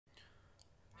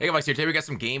Hey guys, here today we got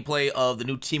some gameplay of the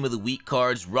new Team of the Week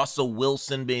cards. Russell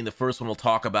Wilson being the first one we'll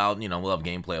talk about. You know, we'll have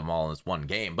gameplay of them all in this one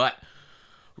game. But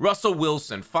Russell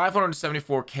Wilson,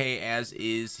 574K as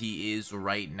is he is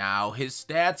right now. His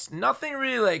stats, nothing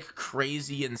really like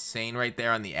crazy insane right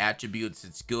there on the attributes.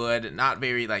 It's good, not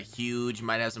very like huge.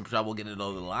 Might have some trouble getting it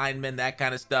over the linemen, that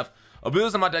kind of stuff.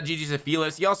 Abilities on GG's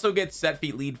fearless. He also gets set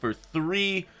feet lead for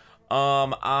 3.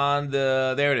 On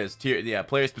the, there it is,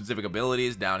 player specific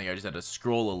abilities down here. I just had to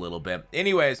scroll a little bit.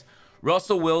 Anyways,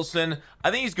 Russell Wilson, I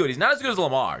think he's good. He's not as good as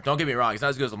Lamar. Don't get me wrong, he's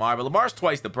not as good as Lamar, but Lamar's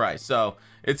twice the price. So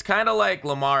it's kind of like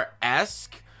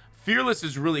Lamar-esque. Fearless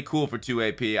is really cool for 2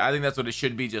 AP. I think that's what it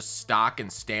should be, just stock and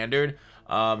standard.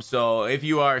 So if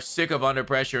you are sick of under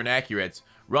pressure and accurates,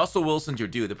 Russell Wilson's your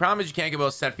dude. The problem is you can't get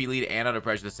both set feet lead and under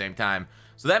pressure at the same time.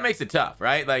 So that makes it tough,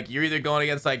 right? Like you're either going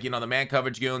against like, you know, the man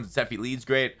coverage goons and set feet lead's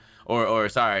great. Or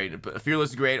sorry,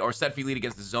 Fearless is great, or set feet lead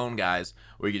against the zone guys,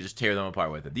 where you can just tear them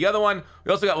apart with it. The other one,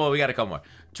 we also got, well, we got a couple more.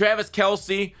 Travis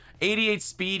Kelce, 88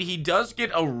 speed. He does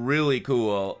get a really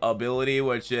cool ability,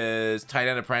 which is Tight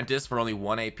End Apprentice for only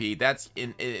 1 AP. That's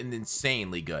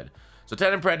insanely good. So Tight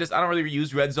End Apprentice, I don't really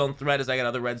use Red Zone Threat as I got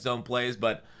other Red Zone plays,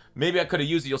 but maybe I could have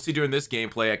used it. You'll see during this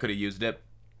gameplay, I could have used it.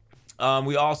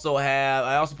 We also have,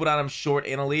 I also put on him Short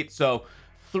and Elite, so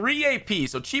 3 AP,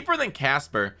 so cheaper than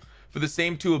Casper. For the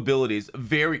same 2 abilities.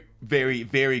 Very, very,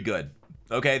 very good.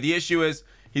 Okay, the issue is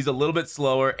he's a little bit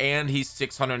slower and he's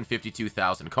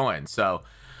 652,000 coins. So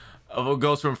it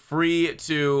goes from free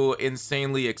to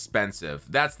insanely expensive.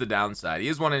 That's the downside. He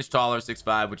is 1 inch taller,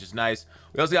 6'5", which is nice.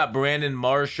 We also got Brandon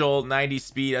Marshall, 90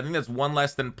 speed. I think that's 1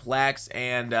 less than Plax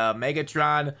and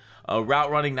Megatron.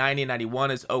 Route running 90 and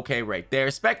 91 is okay right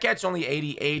there. Spec catch only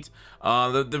 88.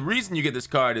 The reason you get this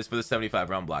card is for the 75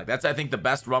 run block. That's, I think, the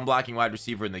best run blocking wide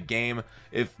receiver in the game,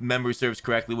 if memory serves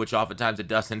correctly, which oftentimes it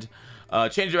doesn't.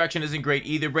 Change direction isn't great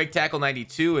either. Break tackle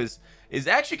 92 is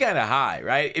actually kind of high,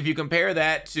 right? If you compare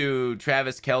that to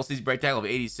Travis Kelce's break tackle of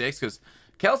 86, because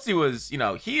Kelce was, you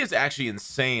know, he is actually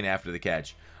insane after the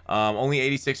catch. Only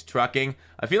 86 trucking.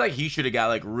 I feel like he should have got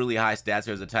like really high stats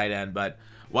here as a tight end, but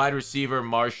wide receiver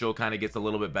Marshall kind of gets a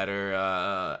little bit better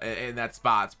in that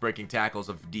spots, breaking tackles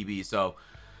of DB. So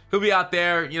he'll be out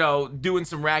there, you know, doing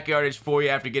some rack yardage for you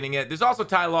after getting it. There's also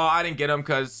Ty Law. I didn't get him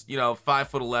because, you know,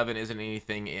 5'11" isn't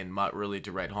anything in MUT really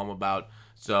to write home about.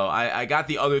 So I got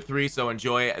the other 3, so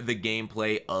enjoy the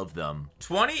gameplay of them.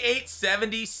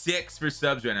 2876 for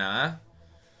subs right now,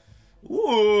 huh?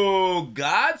 Ooh,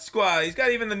 God Squad. He's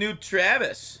got even the new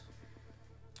Travis.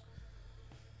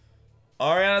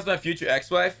 Ariana's my future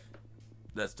ex-wife.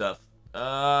 That's tough.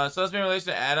 So let's be in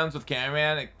relation to Adams with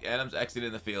cameraman. Adams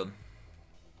exited the field.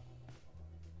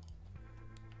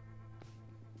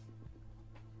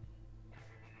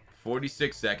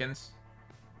 "46 seconds.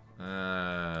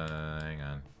 Hang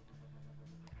on.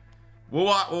 We'll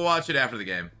watch it after the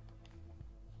game.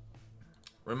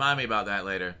 Remind me about that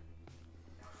later.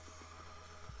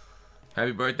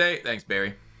 Happy birthday. Thanks,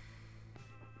 Barry.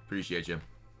 Appreciate you.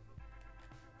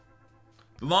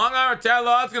 The long arm of Ty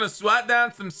Law is going to swat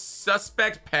down some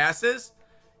suspect passes.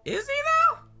 Is he,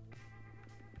 though?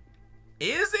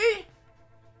 Is he?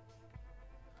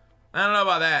 I don't know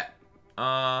about that.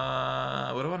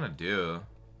 What do I want to do?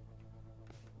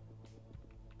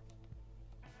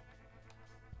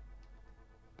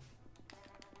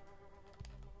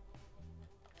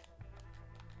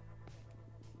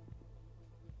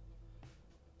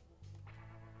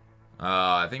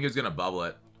 I think he was going to bubble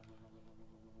it.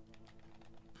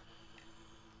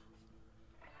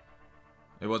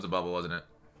 It was a bubble, wasn't it?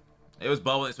 It was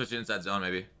bubble and switched inside zone,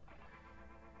 maybe.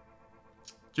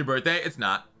 It's your birthday? It's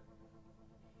not.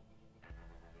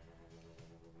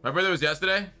 My birthday was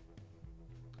yesterday?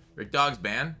 Rick Dog's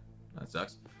ban? That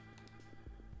sucks.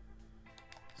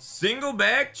 Single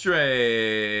back tray.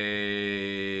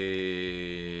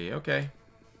 Okay.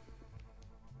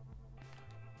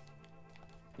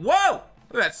 Whoa!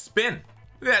 Look at that spin.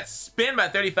 Look at that spin by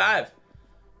 35.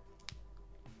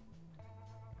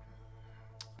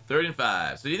 3rd and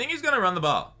 5. So do you think he's going to run the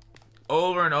ball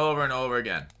over and over and over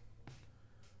again?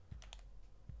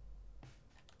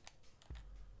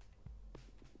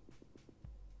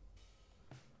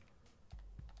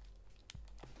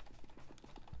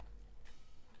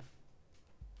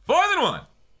 Fourth and 1.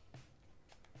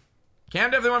 Cam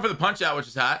definitely went for the punch out, which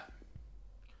is hot.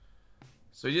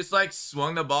 So he just like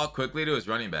swung the ball quickly to his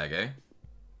running back, eh?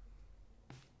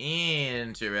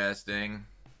 Interesting.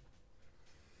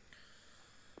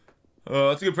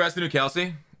 Let's go press the new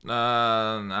Kelce.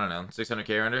 I don't know,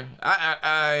 600K or under.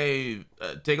 I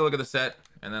take a look at the set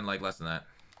and then like less than that.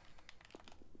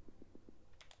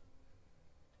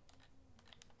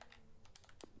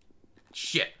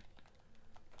 Shit.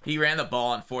 He ran the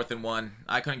ball on 4th and 1.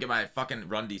 I couldn't get my fucking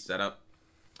run D set up.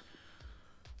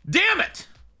 Damn it!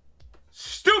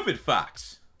 Stupid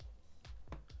Fox.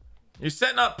 You're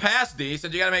setting up pass D, so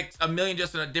you gotta make a million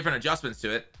just different adjustments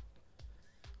to it.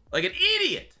 Like an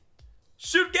idiot.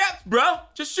 Shoot gaps, bro.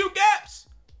 Just shoot gaps.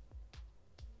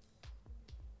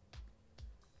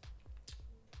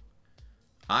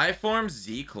 I form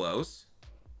Z close.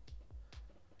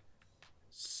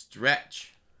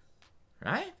 Stretch.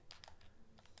 Right?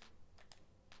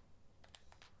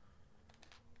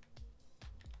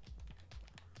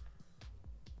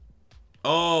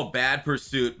 Oh, bad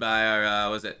pursuit by our,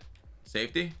 was it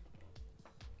safety?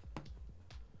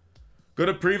 Go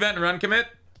to prevent and run commit.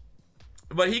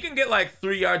 But he can get like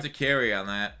 3 yards of carry on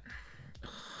that.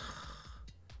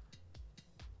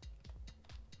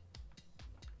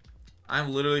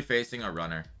 I'm literally facing a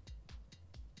runner.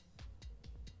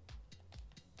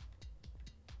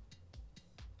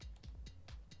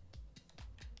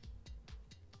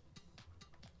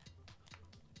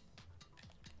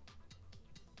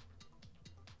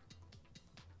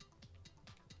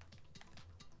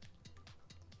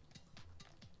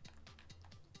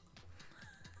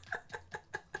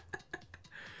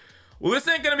 Well, this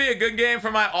ain't gonna be a good game for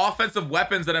my offensive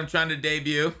weapons that I'm trying to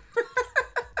debut.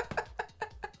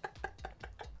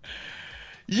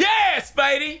 Yeah,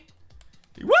 Spidey!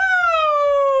 Woo!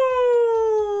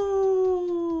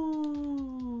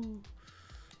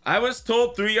 I was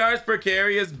told 3 yards per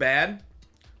carry is bad.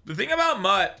 The thing about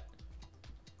Mutt,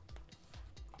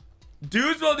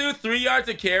 dudes will do 3 yards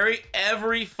of carry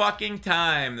every fucking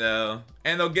time, though.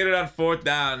 And they'll get it on 4th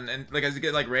down. And like, as you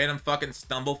get like random fucking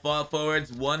stumble fall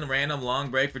forwards, one random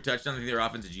long break for touchdown. I think they're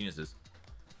offensive geniuses.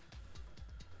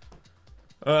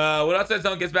 What outside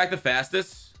zone gets back the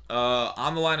fastest?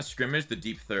 On the line of scrimmage, the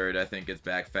deep third, I think, gets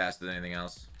back faster than anything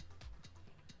else.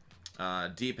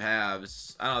 Deep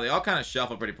halves, I don't know, they all kind of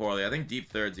shuffle pretty poorly. I think deep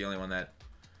third's the only one that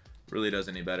really does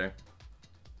any better.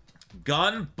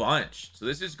 Gun bunch. So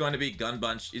this is going to be gun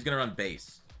bunch. He's going to run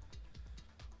base.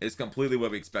 It's completely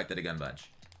what we expected a gun bunch.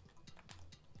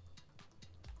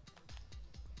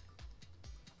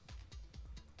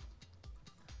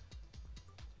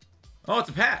 Oh, it's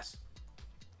a pass.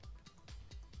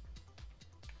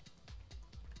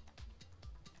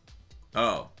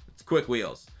 Oh, it's quick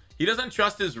wheels. He doesn't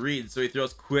trust his reads, so he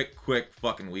throws quick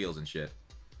fucking wheels and shit.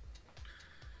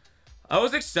 I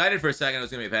was excited for a second it was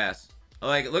going to be a pass.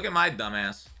 Like, look at my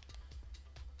dumbass.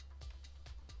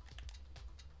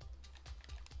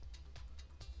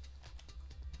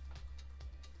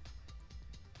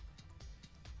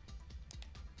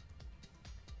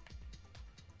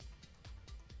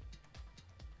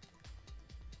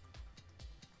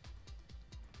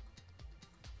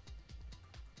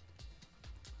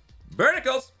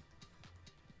 Verticals.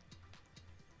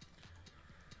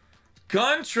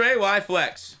 Gun Trey Y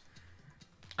flex.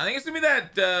 I think it's gonna be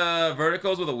that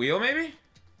verticals with a wheel, maybe.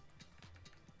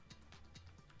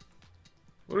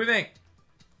 What do we think?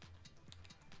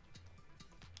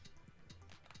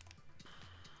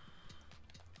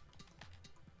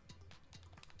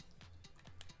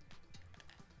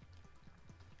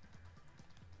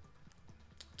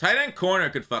 Tight end corner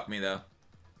could fuck me though.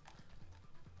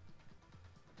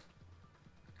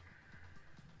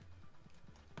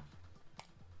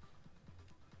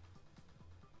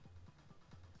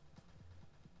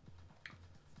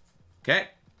 Okay,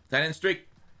 tight end streak.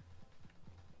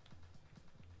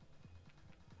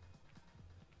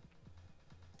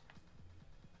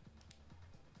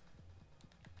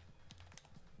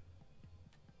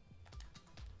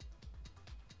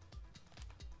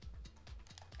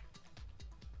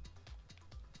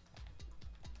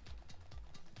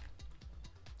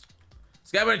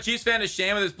 This guy been a Chiefs fan is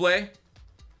shame with his play.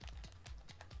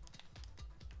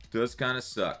 Does kind of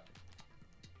suck.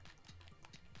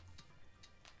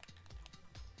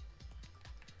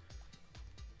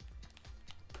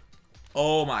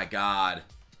 Oh my god.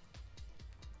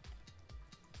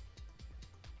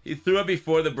 He threw it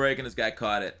before the break and this guy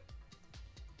caught it.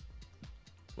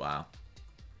 Wow.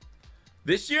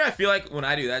 This year I feel like when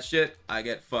I do that shit, I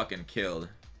get fucking killed.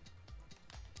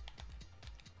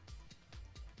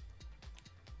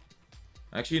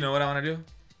 Actually, you know what I want to do? Well,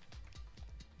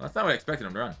 that's not what I expected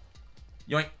him to run.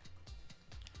 Yoink.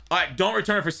 Alright, don't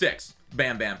return it for 6.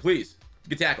 Bam, bam, please.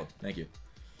 Get tackled. Thank you.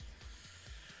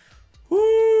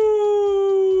 Woo!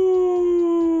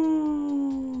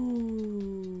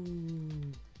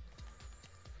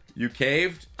 You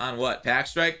caved on what? Pack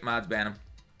strike? Mods ban him.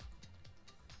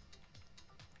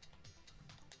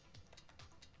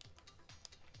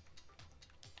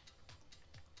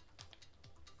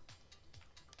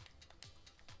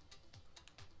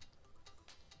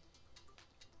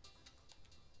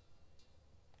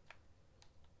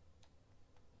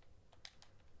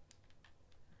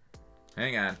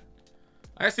 Hang on.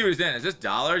 I gotta see what he's in. Is this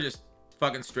dollar just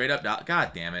fucking straight up dollar? God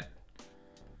damn it.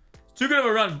 It's too good of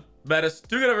a run, Bettis.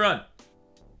 Too good of a run.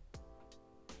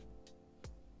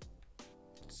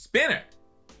 Spinner.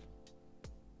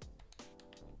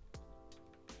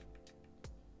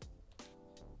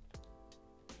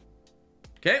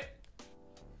 Okay.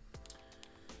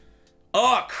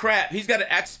 Oh, crap. He's got an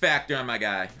X factor on my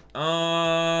guy.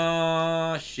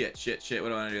 Shit. What do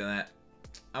I want to do with that?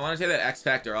 I want to take that X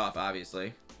factor off,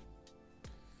 obviously.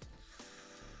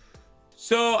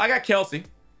 So, I got Kelce.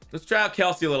 Let's try out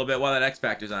Kelce a little bit while that X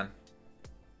factor's on.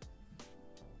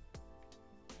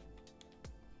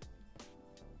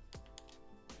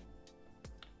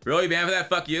 Really? You banned for that?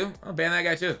 Fuck you. I'll ban that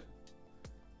guy too.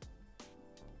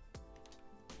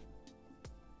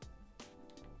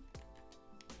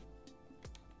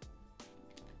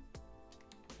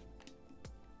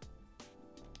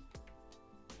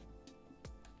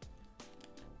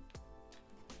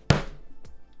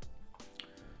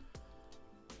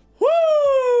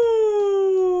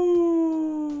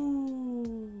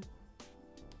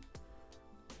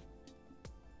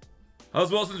 How's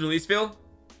Wilson's release feel?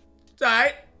 It's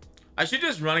alright. I should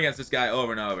just run against this guy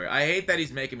over and over. I hate that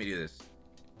he's making me do this.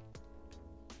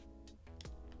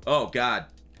 Oh, God.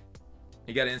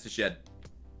 He got an insta-shed.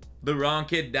 The wrong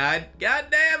kid died.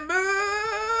 Goddamn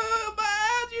boo!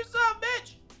 Buzz, you son of a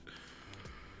bitch!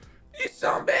 You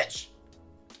son of a bitch!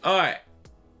 Alright.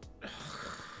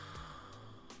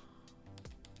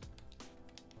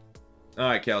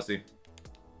 Alright, Kelce.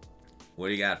 What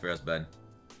do you got for us, bud?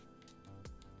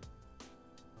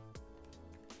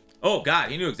 Oh, God,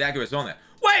 he knew exactly what was on there.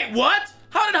 Wait, what?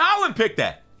 How did Holland pick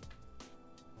that?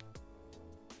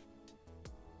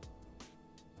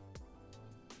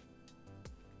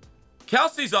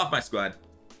 Kelce's off my squad.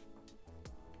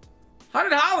 How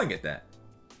did Holland get that?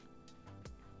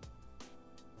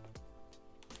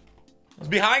 It was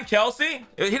behind Kelce?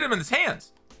 It hit him in his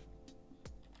hands.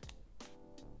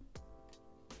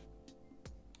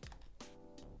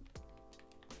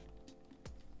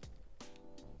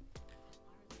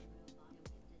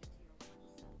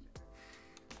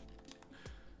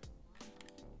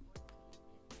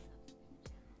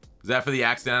 Is that for the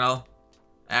accidental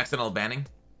banning?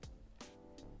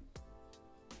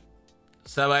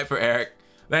 Subite for Eric.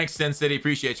 Thanks, Sin City.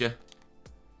 Appreciate you.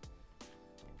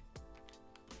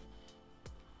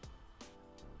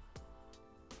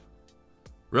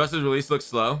 Russ's release looks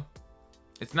slow.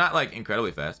 It's not like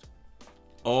incredibly fast.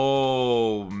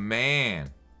 Oh, man.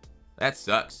 That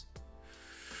sucks.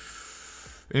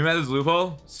 Any methods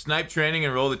loophole? Snipe training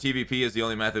and roll the TVP is the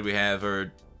only method we have,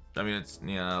 or I mean it's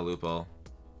not a loophole.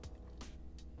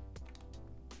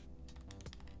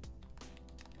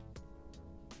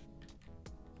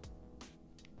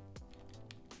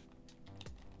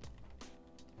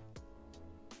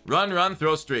 Run,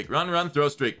 throw streak. Run, throw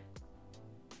streak.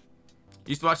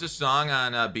 Used to watch this song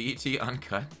on BET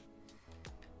Uncut.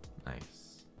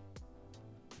 Nice.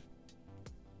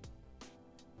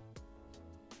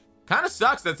 Kind of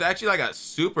sucks. That's actually like a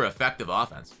super effective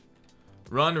offense.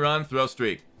 Run, throw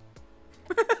streak.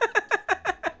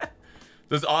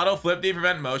 Does auto flip D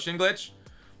prevent motion glitch?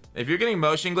 If you're getting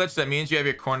motion glitch, that means you have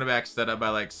your cornerback set up by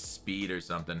like speed or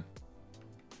something.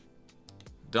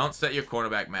 Don't set your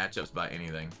cornerback matchups by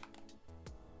anything.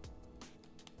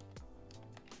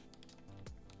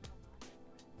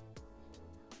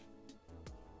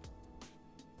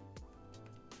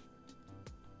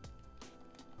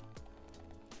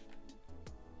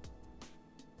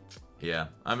 Yeah,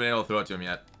 I haven't been able to throw it to him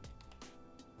yet.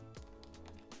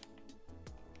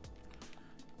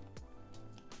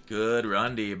 Good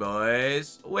run D,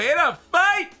 boys. Way to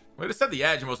fight! Way to set the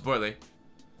edge, most importantly.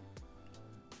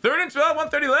 3rd and 12,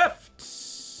 130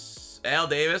 left. Al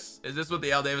Davis. Is this what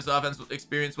the Al Davis offense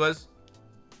experience was?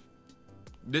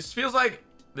 This feels like...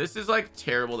 This is like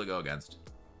terrible to go against.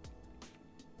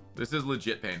 This is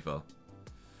legit painful.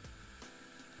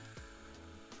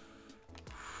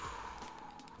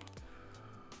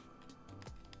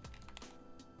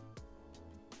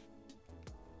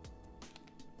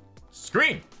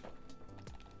 Screen.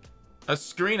 A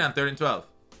screen on 3rd and 12.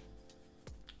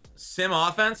 Sim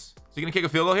offense. Is he gonna kick a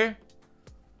field goal here?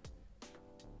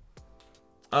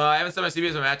 I haven't set my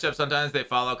CBs in matchup. Sometimes they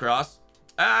follow cross.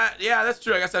 Yeah, that's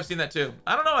true. I guess I've seen that too.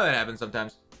 I don't know why that happens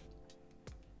sometimes.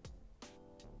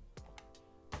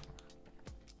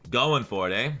 Going for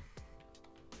it, eh?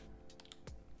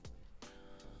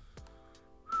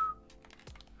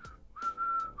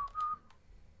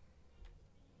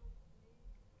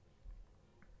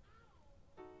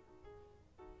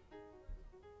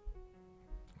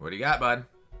 What do you got, bud?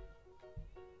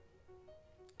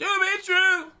 Do be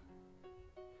true.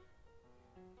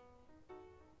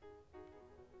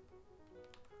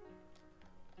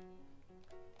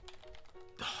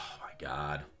 Oh my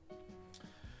god.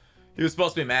 He was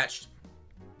supposed to be matched.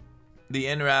 The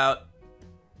in route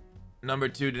number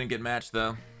 2 didn't get matched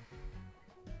though.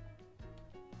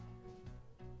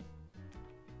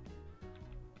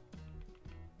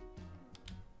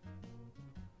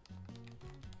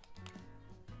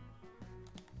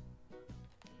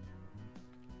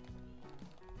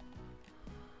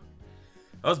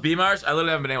 Those B-Mars, I literally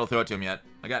haven't been able to throw it to him yet.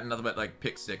 I got nothing but like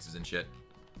pick 6s and shit.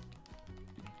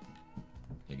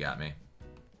 You got me.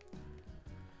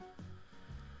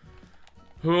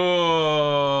 Oh,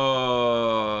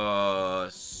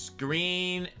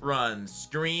 screen run.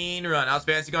 Screen run. I was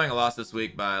fancy going. I lost this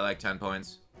week by like 10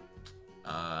 points.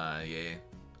 Yeah.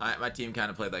 My team kind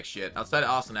of played like shit. Outside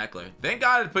of Austin Eckler. Thank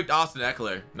God I picked Austin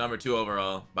Eckler, number 2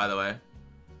 overall, by the way.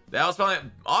 That was probably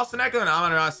Austin Eckler and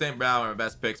Amon-Ra St. Brown were my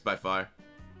best picks by far.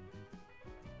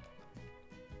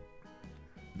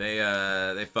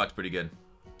 They fucked pretty good.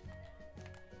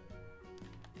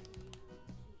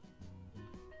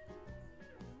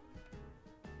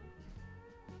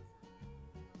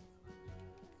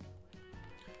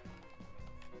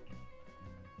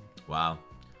 Wow.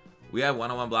 We had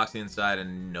one-on-one blocks inside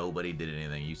and nobody did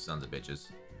anything, you sons of bitches.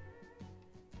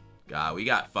 God, we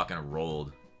got fucking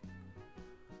rolled.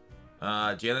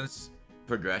 Jalen's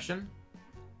progression?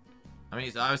 I mean,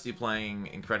 he's obviously playing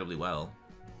incredibly well.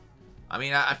 I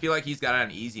mean, I feel like he's got it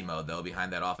on easy mode, though,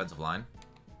 behind that offensive line.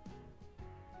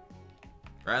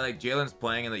 Right? Like, Jalen's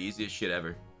playing in the easiest shit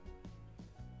ever.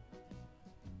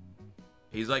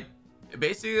 He's, like,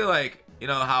 basically, like, you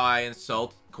know how I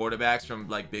insult quarterbacks from,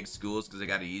 like, big schools because they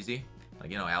got it easy? Like,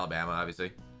 you know, Alabama,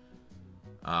 obviously.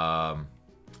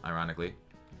 Ironically.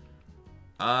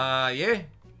 Yeah.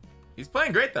 He's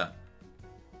playing great, though.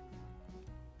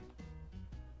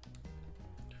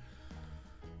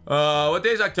 What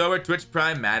day is October? Twitch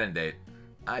Prime Madden date?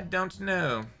 I don't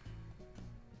know.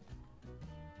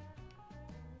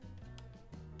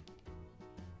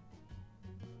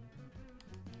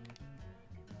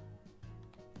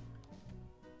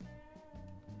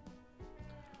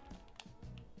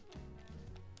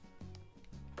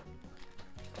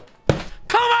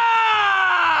 Come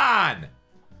on!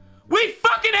 We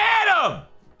fucking had him!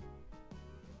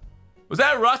 Was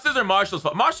that Russ's or Marshall's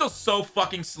fault? Marshall's so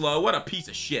fucking slow. What a piece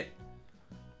of shit.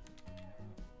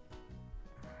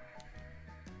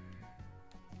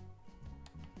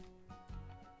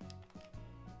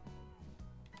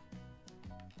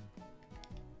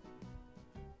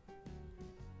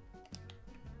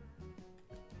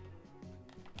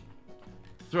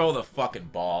 Throw the fucking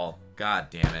ball. God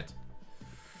damn it.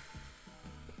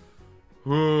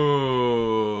 Ooh.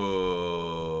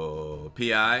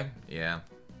 PI? Yeah.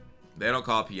 They don't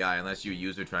call PI unless you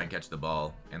user try and catch the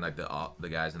ball and like the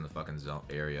guys in the fucking zone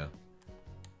area.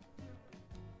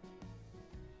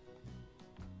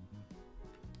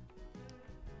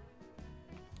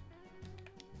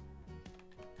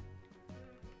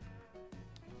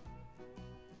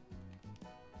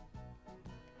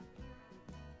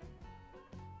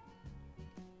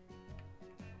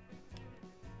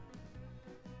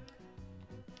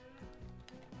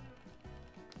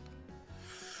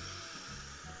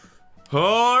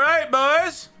 All right,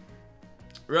 boys.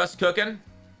 Russ cooking.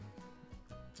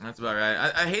 That's about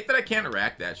right. I hate that I can't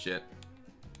rack that shit.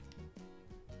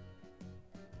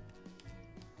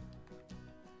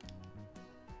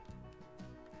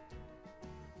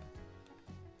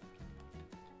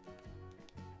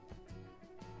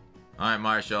 All right,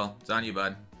 Marshall. It's on you,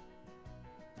 bud.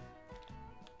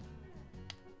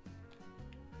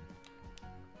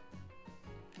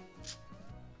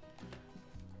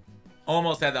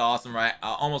 Almost had the awesome rack.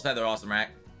 Almost had their awesome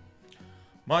rack.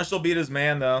 Marshall beat his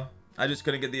man, though. I just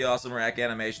couldn't get the awesome rack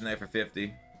animation there for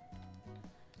 50.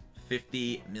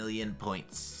 50 million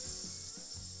points.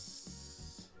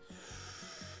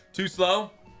 Too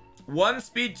slow? One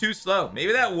speed too slow.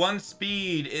 Maybe that one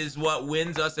speed is what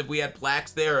wins us if we had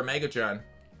Plax there or Megatron.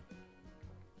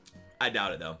 I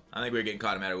doubt it, though. I think we were getting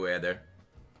caught no matter who we had there.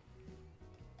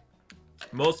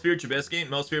 Most feared Trubisky.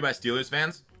 Most feared by Steelers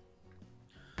fans.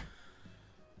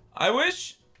 I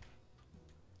wish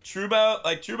Trubo,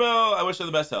 I wish her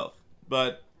the best health.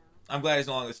 But I'm glad he's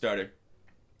no longer the starter.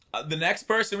 The next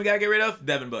person we gotta get rid of,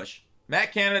 Devin Bush.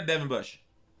 Matt Canada, Devin Bush.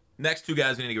 Next 2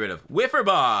 guys we need to get rid of. Whiffer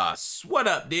Boss. What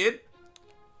up, dude?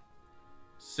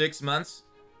 6 months.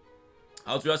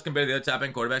 How's Russ compared to the other top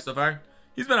end quarterbacks so far?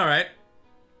 He's been alright.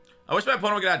 I wish my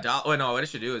opponent would get out a dollar. Oh, no, what I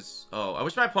should do is... Oh, I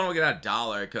wish my opponent would get out a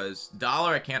dollar, because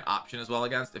dollar I can't option as well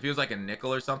against. If he was like a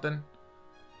nickel or something.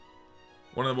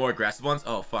 One of the more aggressive ones.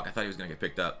 Oh, fuck. I thought he was going to get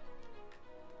picked up.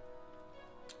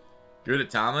 Good at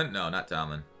Tomlin? No, not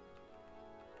Tomlin.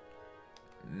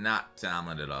 Not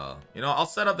talented at all. You know, I'll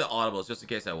set up the audibles just in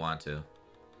case I want to.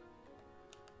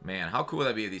 Man, how cool would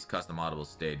that be if these custom audibles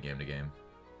stayed game to game?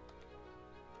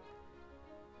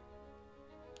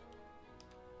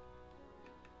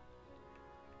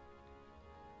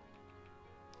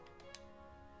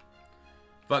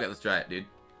 Fuck it, let's try it, dude.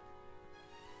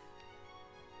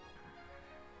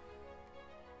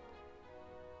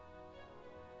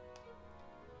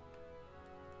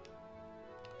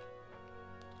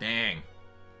 Dang.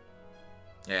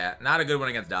 Yeah, not a good one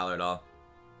against Dollar at all.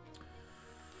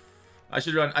 I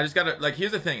should run, I just gotta, like,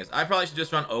 here's the thing is, I probably should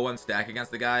just run 0-1 stack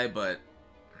against the guy, but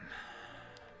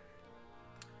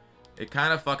it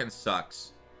kind of fucking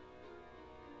sucks.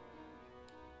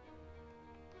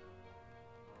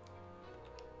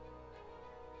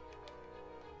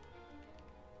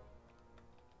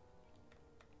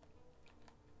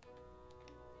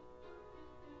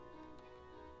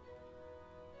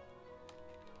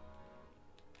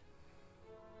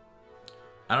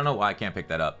 I don't know why I can't pick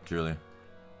that up, truly.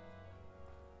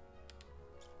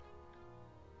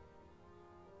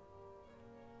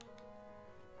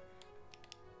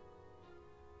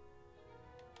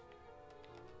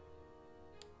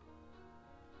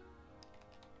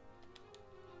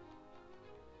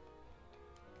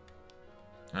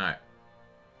 Alright.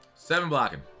 7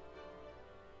 blocking.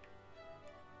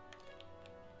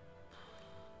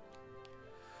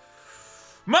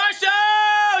 Marshall!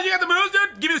 You got the moves,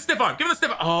 dude? Give me the stiff arm. Give me the stiff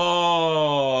arm.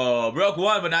 Oh, broke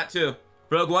 1, but not 2.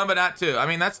 Broke 1, but not 2. I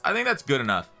mean, I think that's good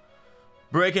enough.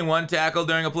 Breaking 1 tackle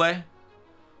during a play.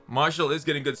 Marshall is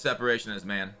getting good separation as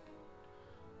man.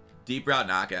 Deep route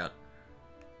knockout.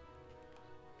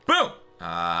 Boom!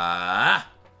 Ah.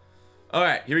 All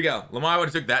right, here we go. Lamar would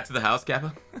have took that to the house,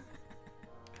 Kappa.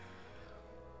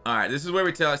 All right, this is where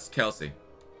we test Kelce.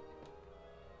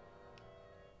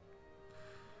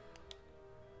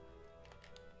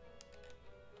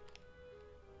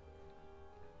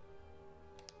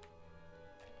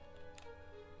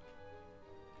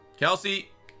 Kelce,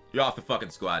 you're off the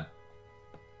fucking squad.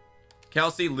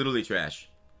 Kelce, literally trash.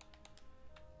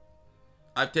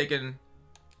 I've taken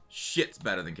shits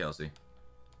better than Kelce.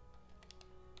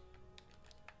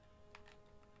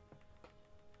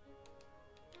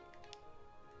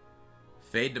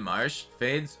 Fade to Marsh?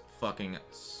 Fades fucking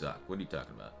suck. What are you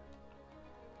talking about?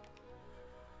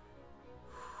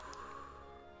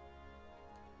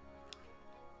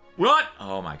 What?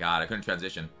 Oh my god, I couldn't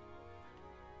transition.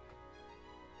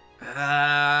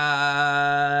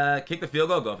 Kick the field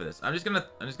goal, go for this. I'm just gonna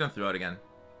throw it again.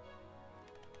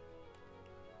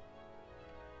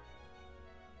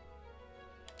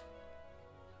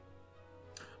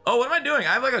 Oh, what am I doing?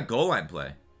 I have like a goal line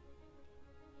play.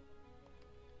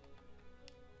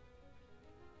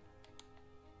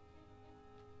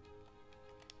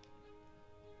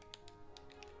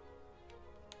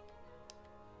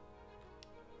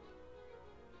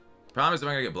 Problem is, am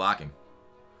I gonna get blocking?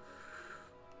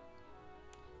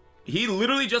 He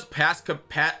literally just passed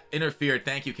Pat interfered.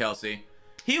 Thank you, Kelce.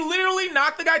 He literally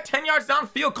knocked the guy 10 yards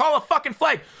downfield. Call a fucking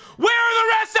flag. Where are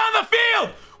the refs on the field?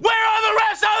 Where are the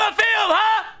refs on the field,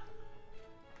 huh?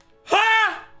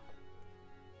 Huh?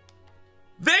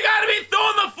 They gotta be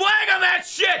throwing the flag on that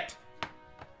shit.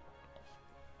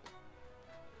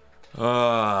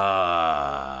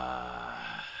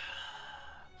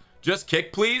 Just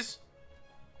kick, please.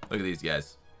 Look at these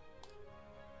guys.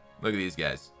 Look at these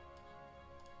guys.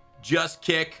 Just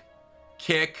kick.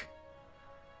 Kick.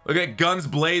 Look at guns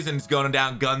blazing. It's going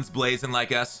down guns blazing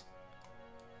like us.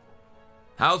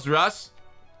 How's Russ?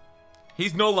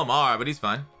 He's no Lamar, but he's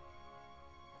fine.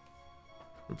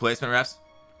 Replacement refs.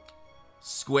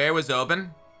 Square was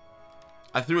open.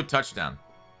 I threw a touchdown.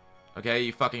 Okay,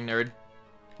 you fucking nerd.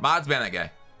 Mods ban that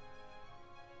guy.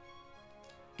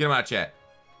 Get him out of chat.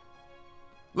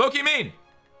 Loki mean.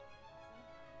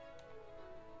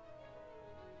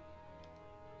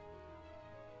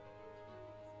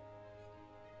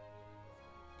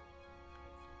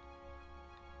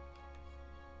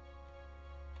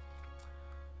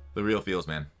 The real feels,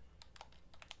 man.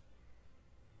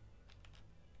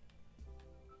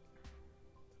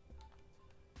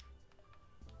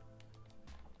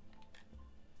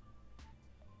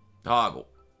 Dog,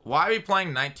 why are we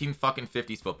playing 19 fucking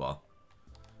 50s football?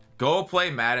 Go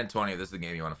play Madden 20 if this is the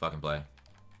game you want to fucking play.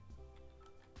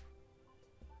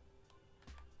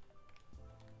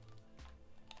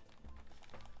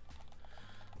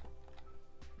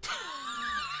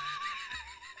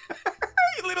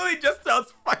 He literally just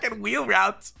does fucking wheel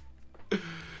routes. He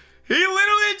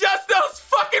literally just does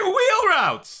fucking wheel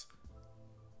routes.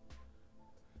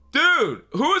 Dude,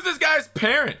 who is this guy's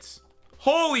parents?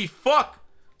 Holy fuck.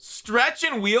 Stretch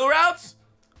and wheel routes?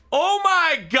 Oh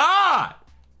my God!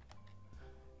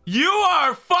 You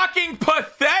are fucking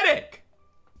pathetic!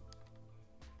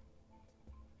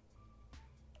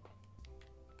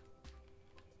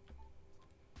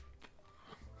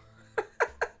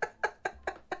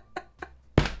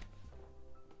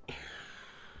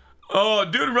 Oh,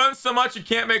 dude runs so much you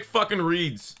can't make fucking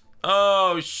reads.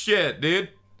 Oh, shit, dude.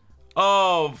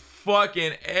 Oh,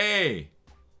 fucking A.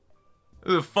 This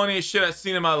is the funniest shit I've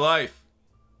seen in my life.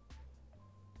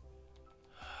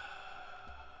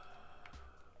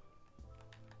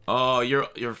 Oh,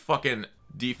 you're fucking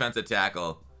defensive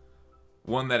tackle.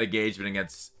 Won that engagement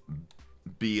against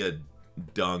be a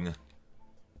dung.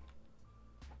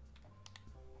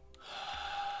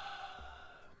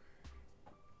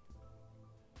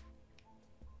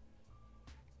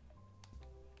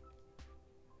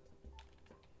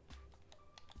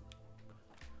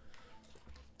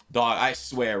 Dog, I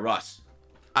swear, Russ.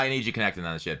 I need you connecting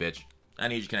on that shit, bitch. I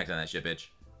need you connecting on that shit, bitch.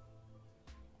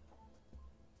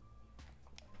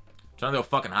 Trying to go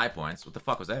fucking high points. What the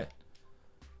fuck was that?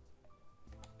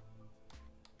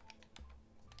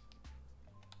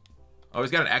 Oh,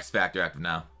 he's got an X Factor active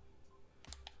now.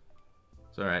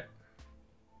 It's alright.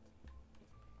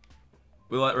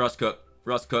 We'll let Russ cook.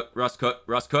 Russ cook. Russ cook.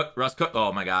 Russ cook. Russ cook.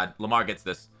 Oh my God. Lamar gets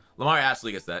this. Lamar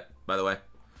absolutely gets that, by the way.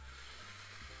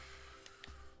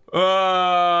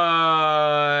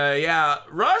 Yeah.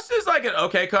 Russ is like an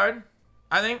okay card,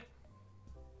 I think.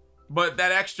 But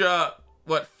that extra,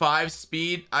 what, 5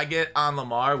 speed I get on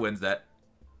Lamar wins that.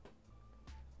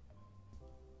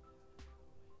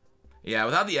 Yeah,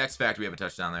 without the X Factor, we have a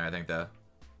touchdown there, I think, though.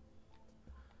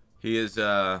 He is,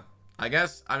 I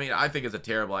guess, I mean, I think it's a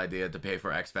terrible idea to pay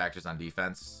for X Factors on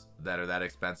defense that are that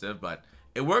expensive, but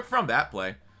it worked from that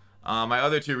play. My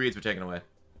other 2 reads were taken away.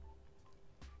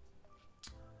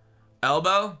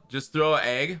 Elbow, just throw an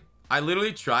egg. I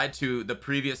literally tried to the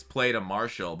previous play to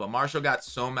Marshall, but Marshall got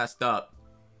so messed up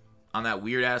on that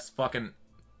weird-ass fucking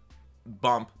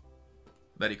bump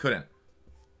that he couldn't.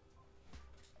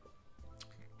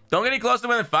 Don't get any closer to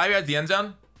within 5 yards of the end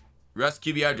zone. Russ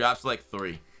QBR drops to like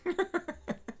 3.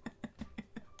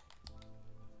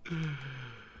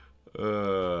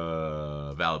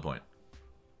 Valid point.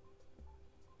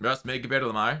 Russ may compared to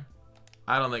Lamar.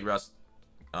 I don't think Russ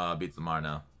beats Lamar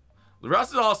now.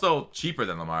 Russ is also cheaper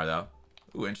than Lamar, though.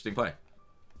 Ooh, interesting play.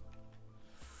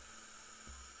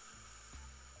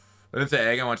 I didn't say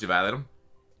egg. I want you to violate him.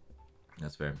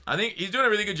 That's fair. I think he's doing a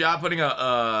really good job putting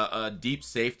a deep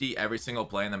safety every single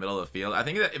play in the middle of the field. I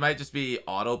think that it might just be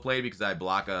auto play because I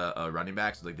block a running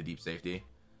back, so like the deep safety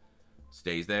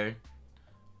stays there.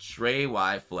 Trey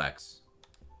Y flex.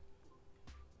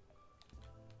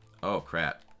 Oh,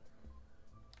 crap.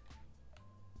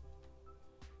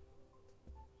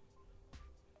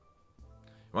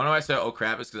 You wanna know why I said oh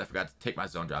crap? It's because I forgot to take my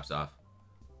zone drops off.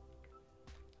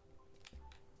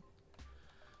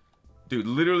 Dude,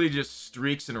 literally just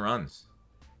streaks and runs.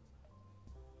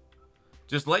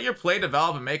 Just let your play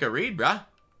develop and make a read, bruh.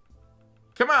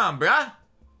 Come on, bruh.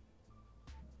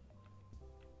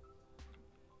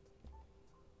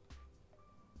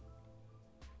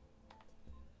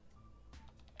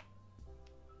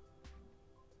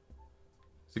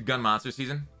 It's a gun monster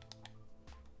season.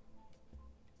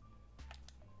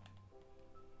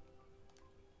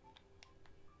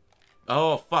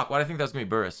 Oh fuck! Why did I think that was gonna be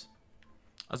Burris?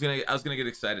 I was gonna get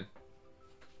excited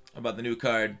about the new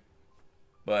card,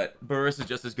 but Burris is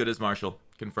just as good as Marshall.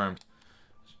 Confirmed.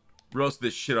 Roasted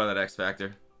this shit out of that X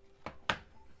Factor.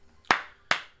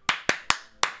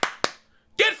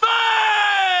 Get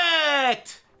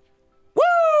fucked! Woo!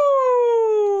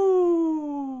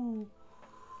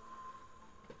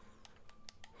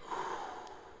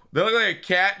 They look like a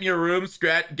cat in your room,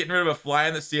 getting rid of a fly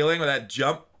on the ceiling with that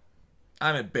jump.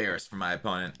 I'm embarrassed for my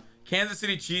opponent. Kansas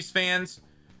City Chiefs fans,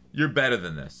 you're better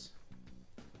than this.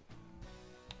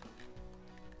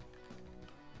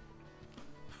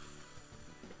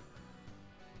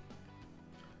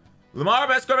 Lamar,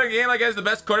 best quarterback in the game, like is the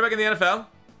best quarterback in the NFL?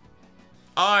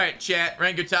 All right, chat,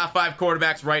 rank your top 5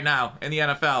 quarterbacks right now in the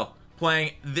NFL,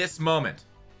 playing this moment.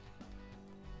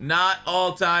 Not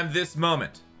all time, this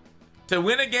moment. To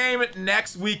win a game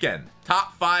next weekend,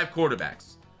 top 5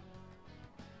 quarterbacks.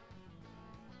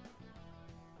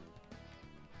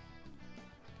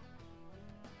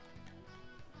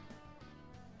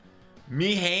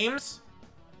 Me Hames?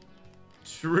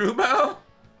 Trubo?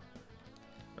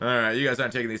 Alright, you guys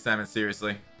aren't taking these assignments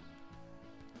seriously.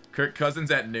 Kirk Cousins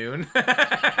at noon.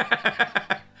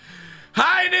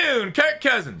 High noon, Kirk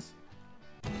Cousins.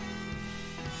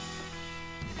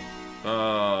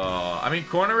 I mean,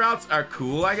 corner routes are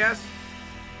cool, I guess.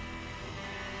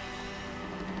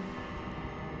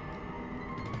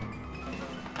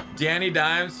 Danny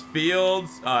Dimes,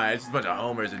 Fields. All right, it's just a bunch of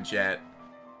homers in chat.